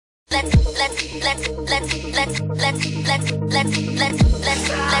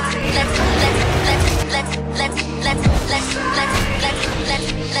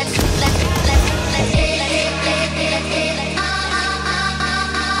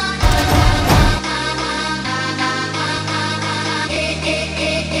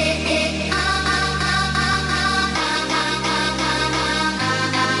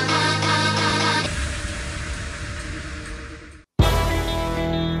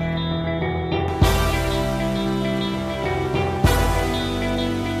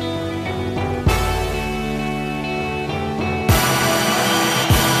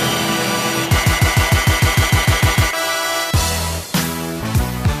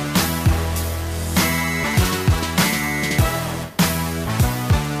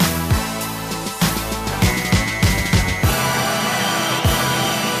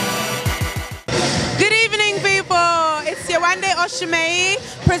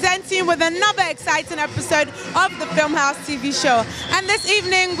Presenting with another exciting episode of the Filmhouse TV show. And this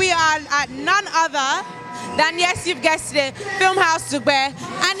evening we are at none other than, yes, you've guessed it, Filmhouse Dugbe.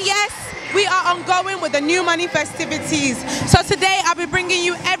 And yes, we are ongoing with the New Money festivities. So today I'll be bringing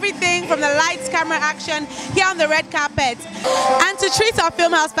you everything from the lights, camera, action here on the red carpet. And to treat our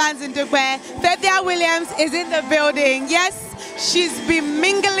Filmhouse fans in Dugbe, Faithia Williams is in the building. Yes, she's been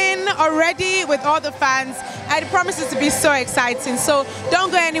mingling already with all the fans, and it promises to be so exciting. So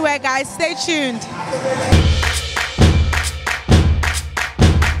don't go anywhere, guys. Stay tuned.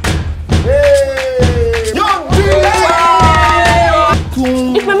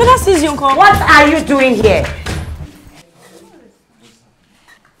 If my mother sees you, uncle, what are you doing here?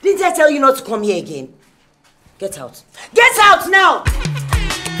 Didn't I tell you not to come here again? Get out. Get out now!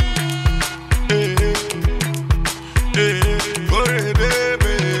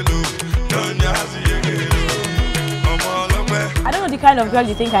 I don't know the kind of girl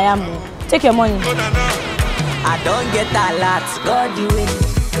you think I am. Take your money. I don't get a lot. God, you win.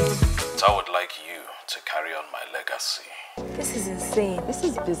 So I would like you to carry on my legacy. This is insane. This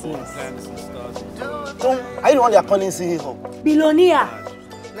is business. Are you the one they are calling CEO? Billionaire.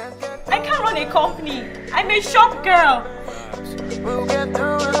 I can't run a company. I'm a shop girl. We'll get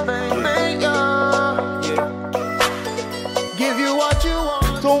through it, give you what you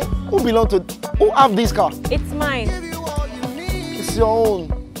want. So, who have this car? It's mine. It's your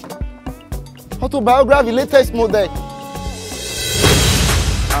own. Autobiography, latest model.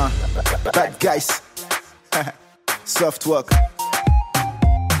 Bad guys. Soft work.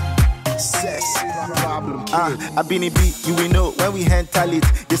 I've been a beat, you will know when we handle it.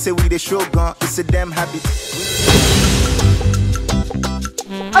 They say we the shogun, it's a damn habit.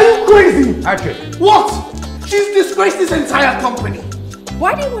 Are you crazy? Patrick. What? She's disgraced this entire company.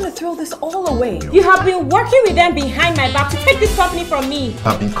 Why do you want to throw this all away? You have been working with them behind my back to take this company from me.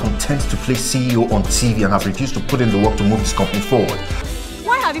 I've been content to play CEO on TV and have refused to put in the work to move this company forward.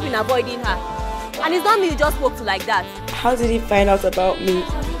 Why have you been avoiding her? And it's not me you just spoke to like that. How did he find out about me?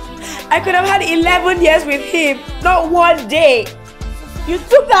 I could have had 11 years with him, not one day. You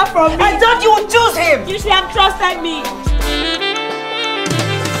took that from me. I thought you would choose him. You should have trusted me.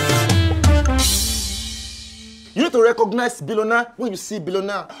 You need to recognize billionaire when you see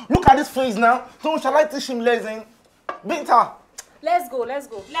billionaire. Look at this face now. So shall I teach him lesson? Binta. Let's go, let's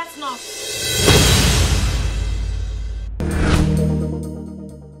go. Let's not.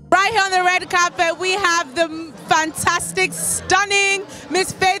 Right here on the red carpet, we have the fantastic, stunning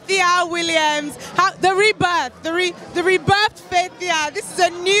Miss Faithia Williams. The rebirthed Faithia. This is a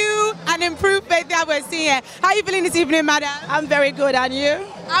new and improved Faithia we're seeing here. How are you feeling this evening, madam? I'm very good, and you?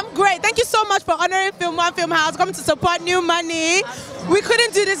 I'm great. Thank you so much for honoring Film One Filmhouse, coming to support New Money. We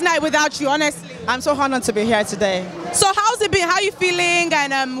couldn't do this night without you, honestly. I'm so honored to be here today. So how's it been? How are you feeling?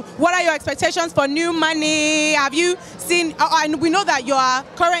 And what are your expectations for New Money? Have you seen, and we know that you are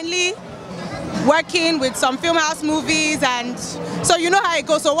currently working with some Filmhouse movies, and so you know how it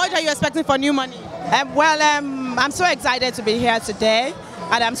goes. So what are you expecting for New Money? I'm so excited to be here today,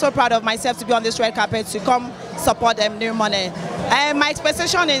 and I'm so proud of myself to be on this red carpet to come support New Money. My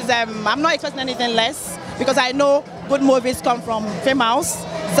expectation is I'm not expecting anything less, because I know good movies come from Filmhouse.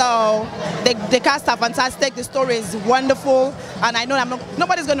 So the cast are fantastic, the story is wonderful, and I know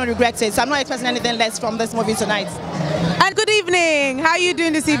nobody's going to regret it. So I'm not expecting anything less from this movie tonight. And good evening. How are you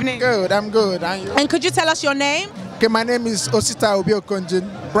doing this evening? I'm good. And you? And could you tell us your name? Okay, my name is Osita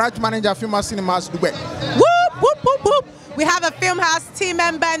Obiokonjin, branch manager Filmhouse Cinemas Dubai. Whoop, whoop, whoop, whoop. We have a Filmhouse team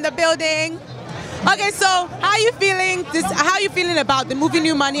member in the building. Okay, so how are you feeling? How are you feeling about the movie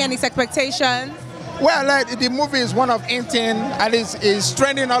New Money and its expectations? Well, the movie is one of 18, and it's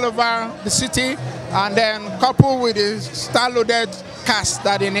trending all over the city. and then coupled with the star-loaded cast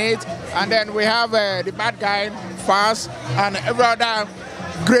that they need, and then we have the bad guy, Fast, and every other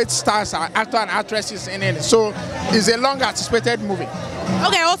great stars, actor and actresses in it. So it's a long-anticipated movie.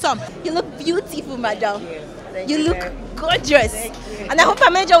 Okay, awesome. You look beautiful, madam. You look gorgeous. And I hope my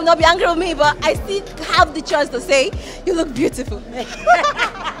manager will not be angry with me, but I still have the chance to say, you look beautiful.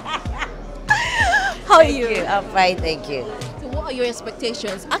 How are you? I'm fine, thank you. So what are your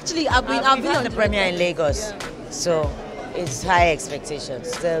expectations? Actually, I've been on the premiere in Lagos, so it's high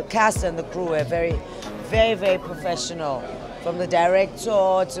expectations. The cast and the crew were very, very, very professional. From the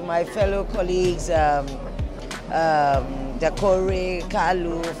director to my fellow colleagues, Dakore,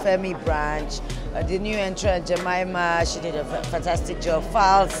 Kalu, Femi Branch, the new entrant Jemima, she did a fantastic job.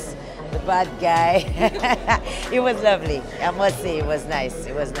 Fals, the bad guy. It was lovely. I must say, it was nice.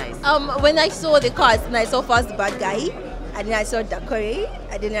 It was nice. When I saw the cast, and I saw Fals, the bad guy, and then I saw Dakore,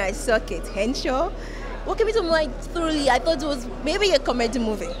 and then I saw Kate Henshaw. What came into my mind thoroughly, I thought it was maybe a comedy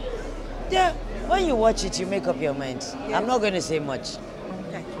movie. Yeah, when you watch it, you make up your mind. Yeah. I'm not going to say much,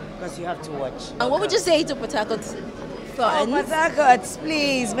 because you have to watch. And what would you say to Port Harcourt fans? Oh, Port Harcourt,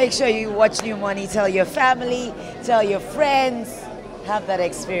 please make sure you watch New Money. Tell your family, tell your friends, have that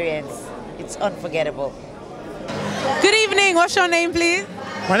experience. It's unforgettable. Good evening. What's your name, please?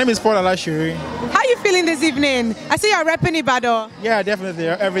 My name is Paul Alashiri. How are you feeling this evening? I see you're repping Ibadan. Yeah, definitely.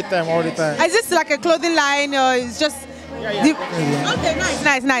 Every time, all the time. Is this like a clothing line or it's just... Yeah. Okay,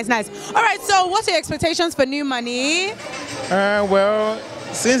 nice. All right, so what's your expectations for New Money? Well,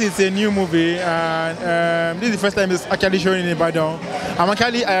 since it's a new movie and this is the first time it's actually showing in Ibadan, I'm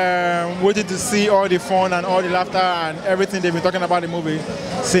actually waiting to see all the fun and all the laughter and everything they've been talking about the movie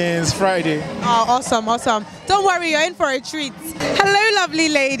since Friday. Oh, awesome. Don't worry, you're in for a treat. Hello, lovely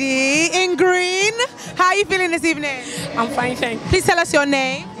lady in green. How are you feeling this evening? I'm fine, thanks. Please tell us your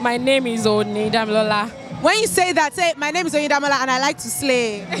name. My name is Onidamilola. When you say that, say, my name is Onidamilola and I like to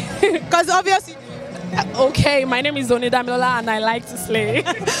slay. Because obviously... Okay, my name is Onidamilola and I like to slay.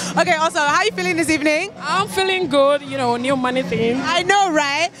 Okay, also, how are you feeling this evening? I'm feeling good, you know, New Money thing. I know,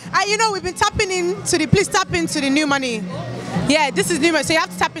 right? And you know, we've been please tap into the New Money. Yeah, this is New Money, so you have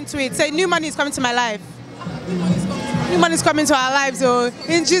to tap into it. Say, New Money is coming to my life. New Money is coming to our lives, so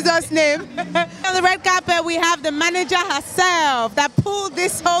in Jesus' name. On the red carpet, we have the manager herself that pulled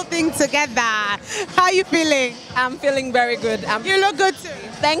this whole thing together. How are you feeling? I'm feeling very good. You look good too.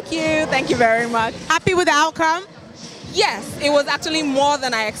 Thank you very much. Happy with the outcome? Yes, it was actually more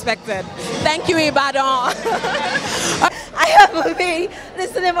than I expected. Thank you, Ibadan. I have with me the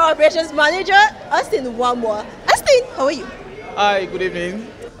cinema operations manager, Austin Wamwa. Austin, how are you? Hi, good evening.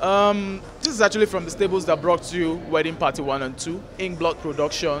 This is actually from the stables that brought you Wedding Party 1 and 2, Inkblot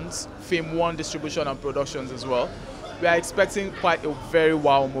Productions, Film 1 Distribution and Productions as well. We are expecting quite a very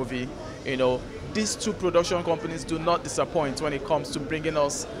wow movie. You know, these two production companies do not disappoint when it comes to bringing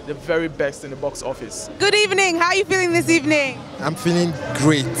us the very best in the box office. Good evening. How are you feeling this evening? I'm feeling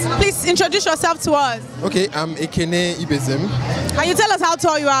great. Please introduce yourself to us. Okay, I'm Ekene Ibezim. Can you tell us how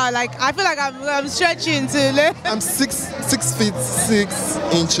tall you are? Like, I feel like I'm stretching to... I'm 6 feet 6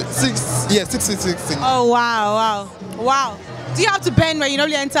 inches. 6 feet 6 inches. Oh, wow. Do you have to bend when you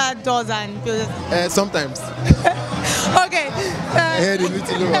normally enter doors and buildings? Sometimes. Okay.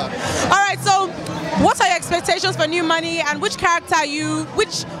 All right, so what are your expectations for New Money and which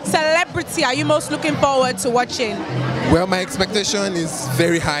celebrity are you most looking forward to watching? Well, my expectation is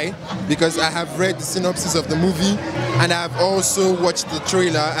very high because I have read the synopsis of the movie and I've also watched the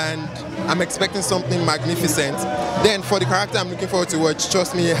trailer and I'm expecting something magnificent. Then for the character I'm looking forward to watch,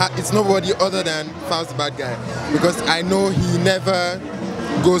 trust me, it's nobody other than Fals the bad guy because I know he never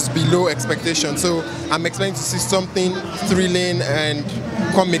goes below expectation. So I'm expecting to see something thrilling and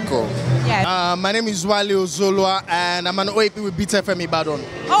comical. Yeah. My name is Wale Ozolwa and I'm an OAP with Beat FM Ibadan.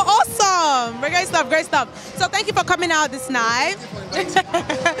 Oh, awesome. Great stuff. So thank you for coming out this night.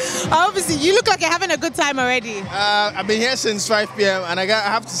 Obviously, you look like you're having a good time already. I've been here since 5 p.m. and I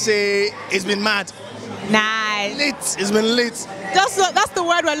have to say it's been mad. Nice. Lit. It's been lit. That's the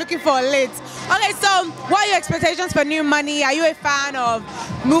word we're looking for, lit. Okay, so what are your expectations for New Money? Are you a fan of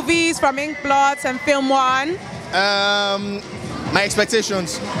movies from Inkblot and Film 1? My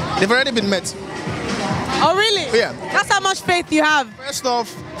expectations, they've already been met. Oh, really? Yeah. That's how much faith you have. First off,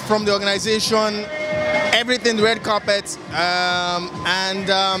 from the organization, everything, the red carpet, and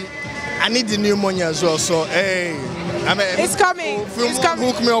I need the New Money as well. So, hey. It's coming.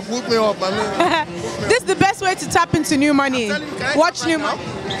 Hook me up. This is the best way to tap into New Money. Watch New Money.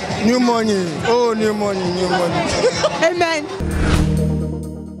 New Money. Oh, New Money. Amen.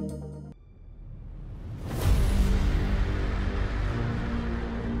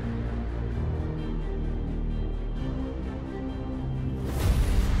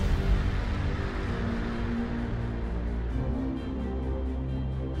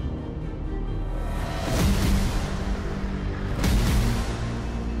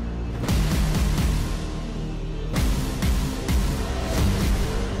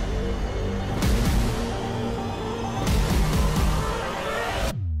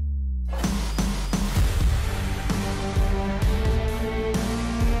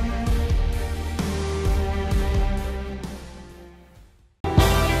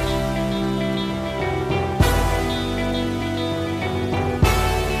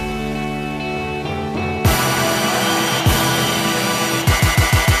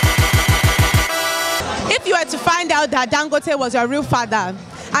 that Dangote was your real father,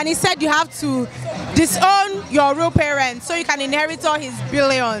 and he said you have to disown your real parents so you can inherit all his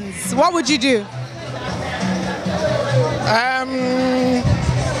billions, what would you do?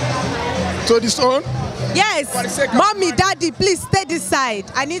 To disown? Yes. Mommy, daddy, please stay this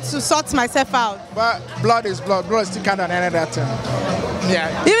side. I need to sort myself out. But blood is blood. Blood is still kind of another thing. Yeah.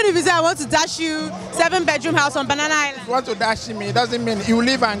 Even if you say I want to dash you 7-bedroom house on Banana Island. If you want to dash me, it doesn't mean you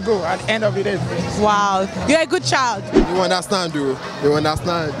leave and go at the end of the day. Wow. You're a good child. You understand, dude? You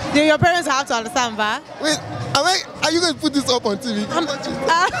understand? Do your parents have to understand, va? Wait, are you going to put this up on TV?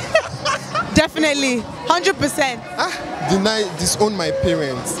 Definitely. 100%. Disown my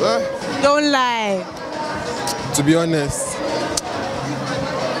parents. Don't lie. To be honest,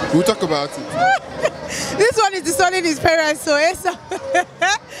 we'll talk about it. This one is disowning his parents, so it's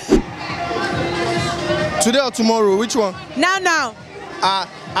Today or tomorrow, which one? Now.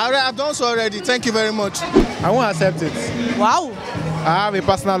 I've done so already. Thank you very much. I won't accept it. Wow. I have a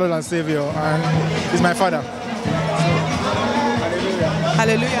personal Lord and Savior, and he's my father.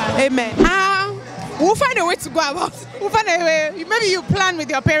 Hallelujah. Amen. We'll find a way to go about it. We'll find a way. Maybe you plan with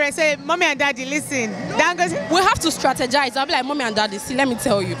your parents, say, Mommy and Daddy, listen. We have to strategize. I'll be like, Mommy and Daddy, see, let me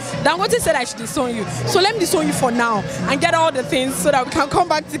tell you. Dangote said I should disown you. So let me disown you for now and get all the things so that we can come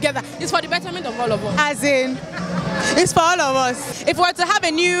back together. It's for the betterment of all of us. As in, it's for all of us. If we were to have a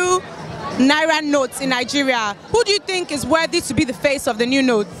new Naira note in Nigeria, who do you think is worthy to be the face of the new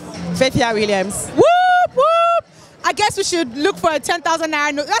note? Faithia Williams. Whoop, whoop. I guess we should look for a 10,000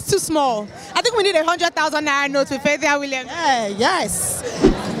 Naira note. That's too small. I think we need a 100,000 Naira note with Faithia Williams. Yeah, yes.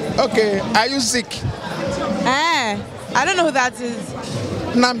 Okay, are you sick? I don't know who that is.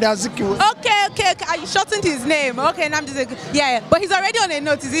 Nnamdi Azikiwe. Okay. You shortened his name. Okay, Nnamdi Azikiwe. Yeah, but he's already on a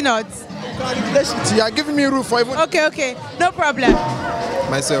note, is he not? You are giving me roof for even. Okay. No problem.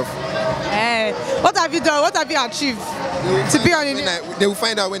 Myself. What have you done? What have you achieved? To be on it. They will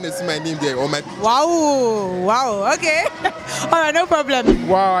find out when they see my name there or my. Wow. Okay. All right, no problem.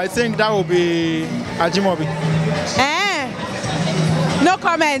 Wow, I think that will be Ajimobi. No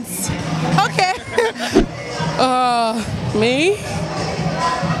comments. Okay. Me?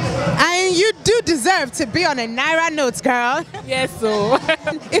 And you do deserve to be on a Naira note, girl. Yes, so.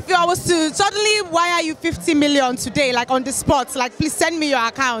 If I was to suddenly wire you 50 million today, like on the spot, like please send me your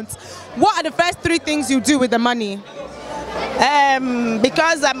account, what are the first 3 things you do with the money?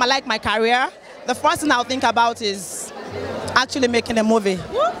 Because I like my career, the first thing I'll think about is actually making a movie.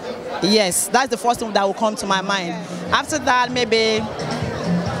 Yes, that's the first thing that will come to my mind. After that, maybe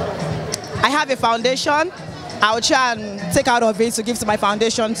I have a foundation. I'll try and take out of it to give to my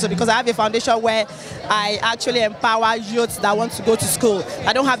foundation. So because I have a foundation where I actually empower youths that want to go to school.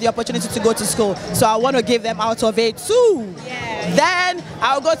 I don't have the opportunity to go to school. So I want to give them out of it too. Yeah. Then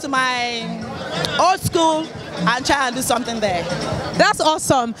I'll go to my old school and try and do something there. That's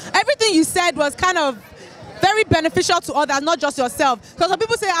awesome. Everything you said was kind of very beneficial to others, not just yourself. Because some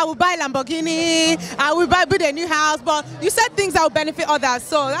people say, I will buy Lamborghini, I will build a new house, but you said things that will benefit others,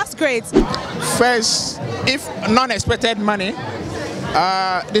 so that's great. First, if non-expected money,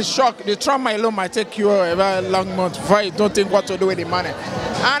 the trauma alone might take you a very long month before you don't think what to do with the money.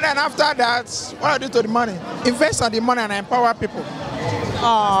 And then after that, what do you do to the money? Invest on the money and empower people.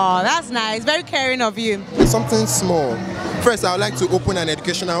 Oh, that's nice. Very caring of you. Something small. First, I would like to open an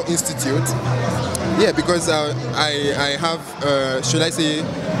educational institute. Yeah, because I have, should I say,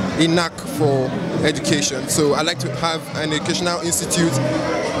 a knack for education. So I like to have an educational institute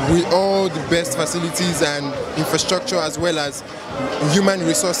with all the best facilities and infrastructure as well as human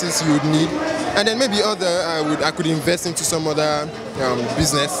resources you would need. And then maybe I could invest into some other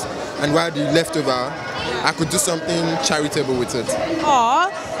business, and while the leftover, I could do something charitable with it.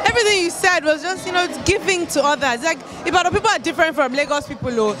 Aww, everything you said was just, giving to others. Like, Ibadan people are different from Lagos people.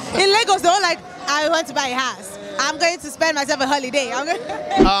 In Lagos, they're all like, I want to buy a house. I'm going to spend myself a holiday.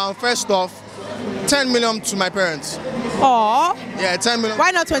 First off, 10 million to my parents. Aww. Yeah, 10 million.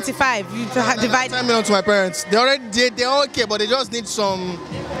 Why not 25? You divide 10 million to my parents. They're okay, but they just need some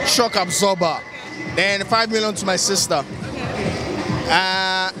shock absorber. Then 5 million to my sister.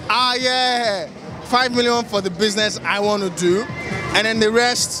 Yeah. 5 million for the business I want to do. And then the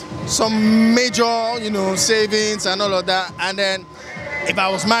rest, some major, savings and all of that. And then if I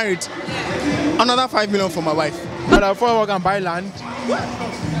was married, another 5 million for my wife. Number 4, I can buy land.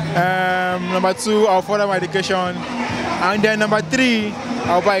 Number 2, I'll further my education. And then number 3,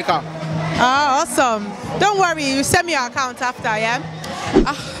 I'll buy a car. Oh, awesome. Don't worry, you send me your account after, yeah?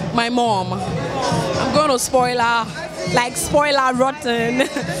 My mom. I'm going to spoil her, like spoil her rotten.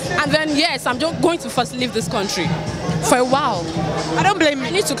 And then, yes, I'm just going to first leave this country. for a while. I don't blame you. I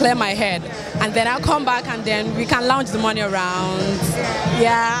need to clear my head, and then I'll come back, and then we can launch the money around.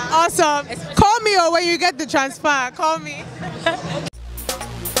 Yeah. Awesome. Call me or when you get the transfer. Call me.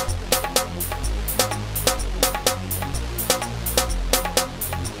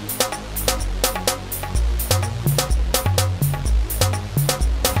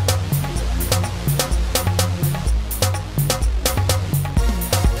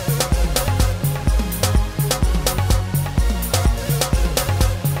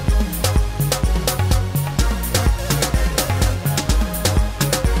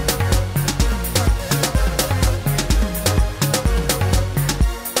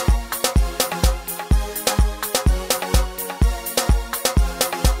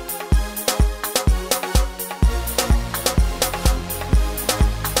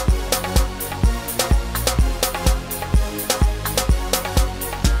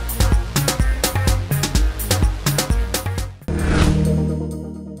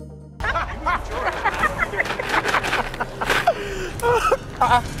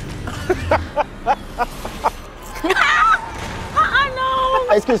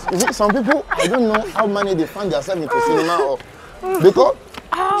 Excuse, some people, I don't know how many they find themselves into cinema or because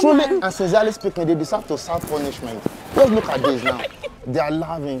truly and sincerely speaking, they deserve to serve punishment. Just look at this now. They are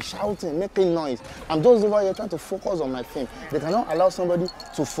laughing, shouting, making noise. I'm just over here trying to focus on my film. They cannot allow somebody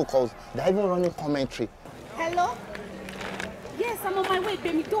to focus. They're even running commentary. Hello? Yes, I'm on my way,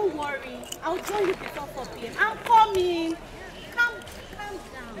 baby. Don't worry. I'll join you before 4 p.m. I'm coming. Calm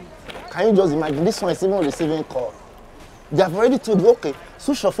down. Can you just imagine? This one is even receiving call. They have already told you, okay,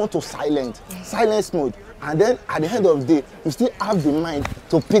 switch your phone to silence mode. And then at the end of the day, you still have the mind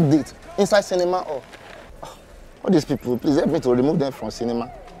to pick it inside cinema or all these people, please help me to remove them from cinema.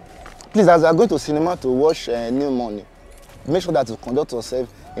 Please, as you are going to cinema to watch New Money, make sure that you conduct yourself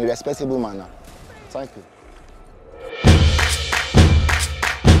in a respectable manner. Thank you.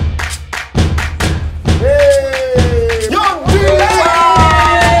 Hey!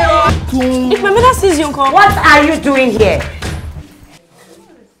 If my mother sees you, Uncle, what are you doing here?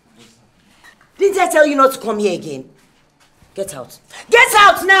 Didn't I tell you not to come here again? Get out. Get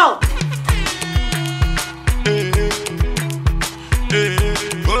out now!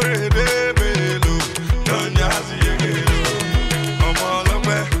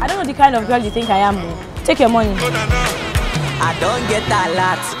 I don't know the kind of girl you think I am. Take your money. I don't get a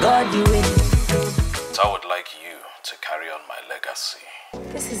lot. God, you win. So I would like you to carry on my legacy.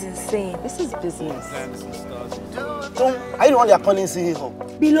 This is insane. This is business. So, are you the one they are calling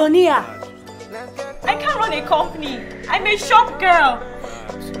CEO? Billionaire. I can't run a company. I'm a shop girl.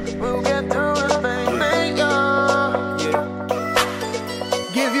 We'll get through it, baby.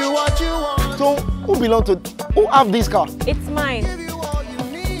 Give you what you want. So, who have this car? It's mine.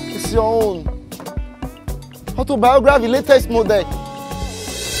 It's your own. Autobiography, latest model.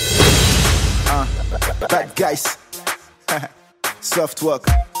 Bad guys. Soft work.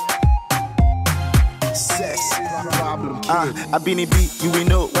 Sex problem. I've been a beat, you will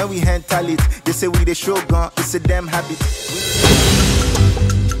know when we handle it. They say we the show gun, it's a damn habit.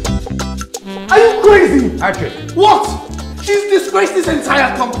 Are you crazy? Patrick. What? She's disgraced this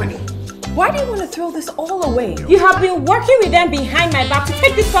entire company. Why do you want to throw this all away? You have been working with them behind my back to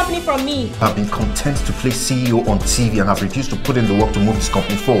take this company from me. I've been content to play CEO on TV and have refused to put in the work to move this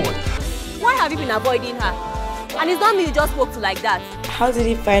company forward. Why have you been avoiding her? And it's not me you just spoke to like that. How did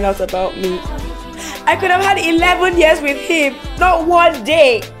he find out about me? I could have had 11 years with him, not 1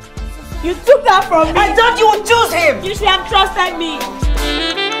 day. You took that from me. I thought you would choose him. You should have trusted me.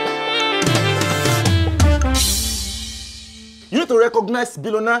 You need to recognize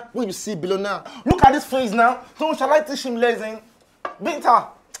billionaire when you see billionaire. Look at this face now. So shall I teach him lesson? Binta.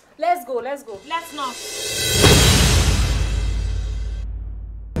 Let's go. Let's not.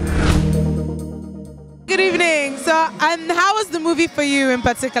 Good evening. So, how was the movie for you in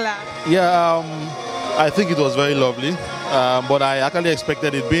particular? Yeah, I think it was very lovely, but I actually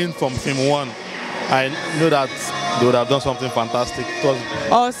expected it being from Film 1. I knew that they would have done something fantastic. It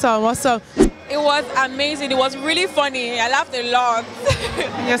was awesome. It was amazing. It was really funny. I laughed a lot.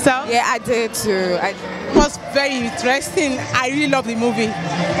 Yourself? Yeah, I did too. It was very interesting. I really love the movie,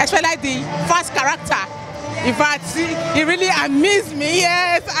 especially the first character. In fact, it really amused me.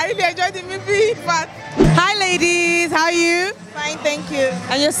 Yes, I really enjoyed the movie. But hi, ladies. How are you? Fine, thank you.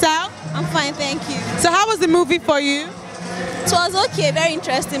 And yourself? I'm fine, thank you. So, how was the movie for you? It was okay. Very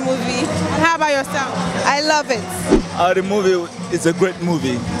interesting movie. And how about yourself? I love it. The movie is a great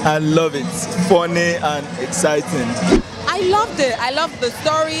movie. I love it. Funny and exciting. Are I loved it. I loved the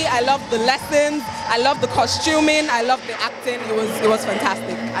story. I loved the lessons. I loved the costuming. I loved the acting. It was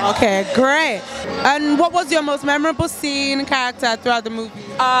fantastic. Okay, great. And what was your most memorable scene, character throughout the movie?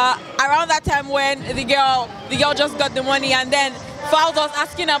 Around that time when the girl just got the money, and then Falz was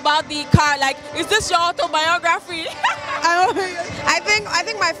asking about the car, like, is this your autobiography? I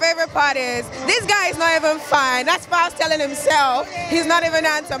think my favorite part is this guy is not even fine. That's Falz telling himself he's not even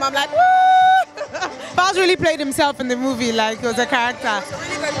handsome. I'm like, woo! Falz really played himself in the movie like he was a character.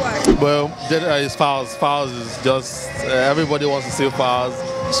 Well, it's Falz. Falz is just everybody wants to see Falz.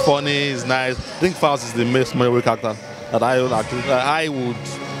 It's funny, it's nice. I think Falz is the most memorable character that I would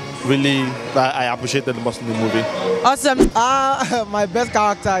really appreciated the most in the movie. Awesome. My best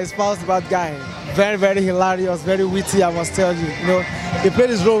character is Falz the bad guy. Very, very hilarious, very witty, I must tell you. You know, he played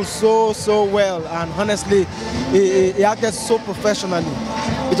his role so well, and honestly, he acted so professionally.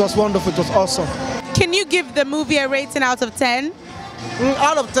 It was wonderful. It was awesome. Can you give the movie a rating out of 10?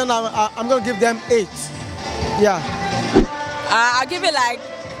 Out of 10, I'm going to give them 8. Yeah. I'll give it like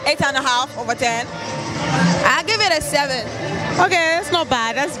 8.5 over 10. I'll give it a 7. Okay, that's not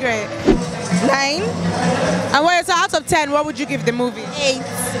bad. That's great. 9. And wait, so out of 10, what would you give the movie? 8.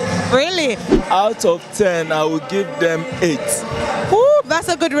 Really? Out of 10, I would give them 8. Ooh, that's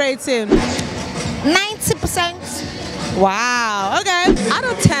a good rating. 90%. Wow, okay. Out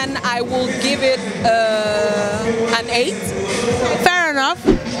of 10, I will give it an 8. Fair enough.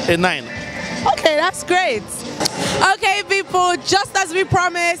 A 9. Okay, that's great. Okay, people, just as we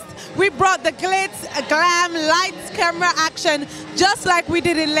promised, we brought the glitz, glam, lights, camera, action, just like we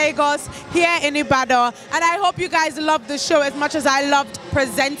did in Lagos, here in Ibadan. And I hope you guys loved the show as much as I loved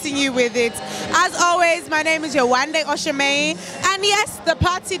presenting you with it. As always, my name is Yewande Oshimei. And yes, the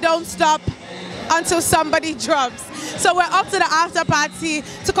party don't stop until somebody drops. So we're up to the after party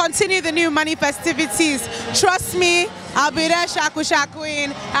to continue the new money festivities. Trust me, I'll be there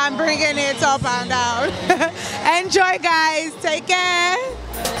shaku-shakuing and bringing it up and down. Enjoy, guys. Take care.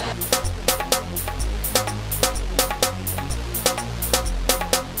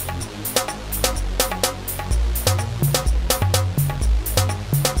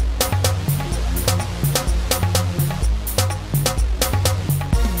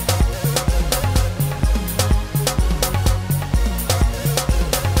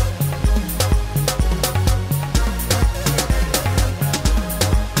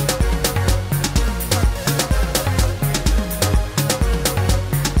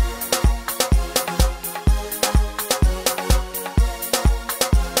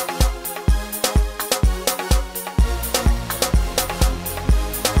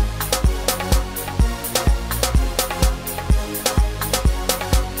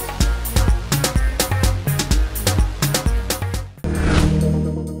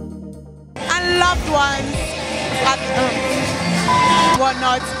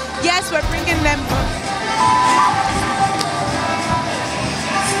 Whatnot. Yes, we're bringing them.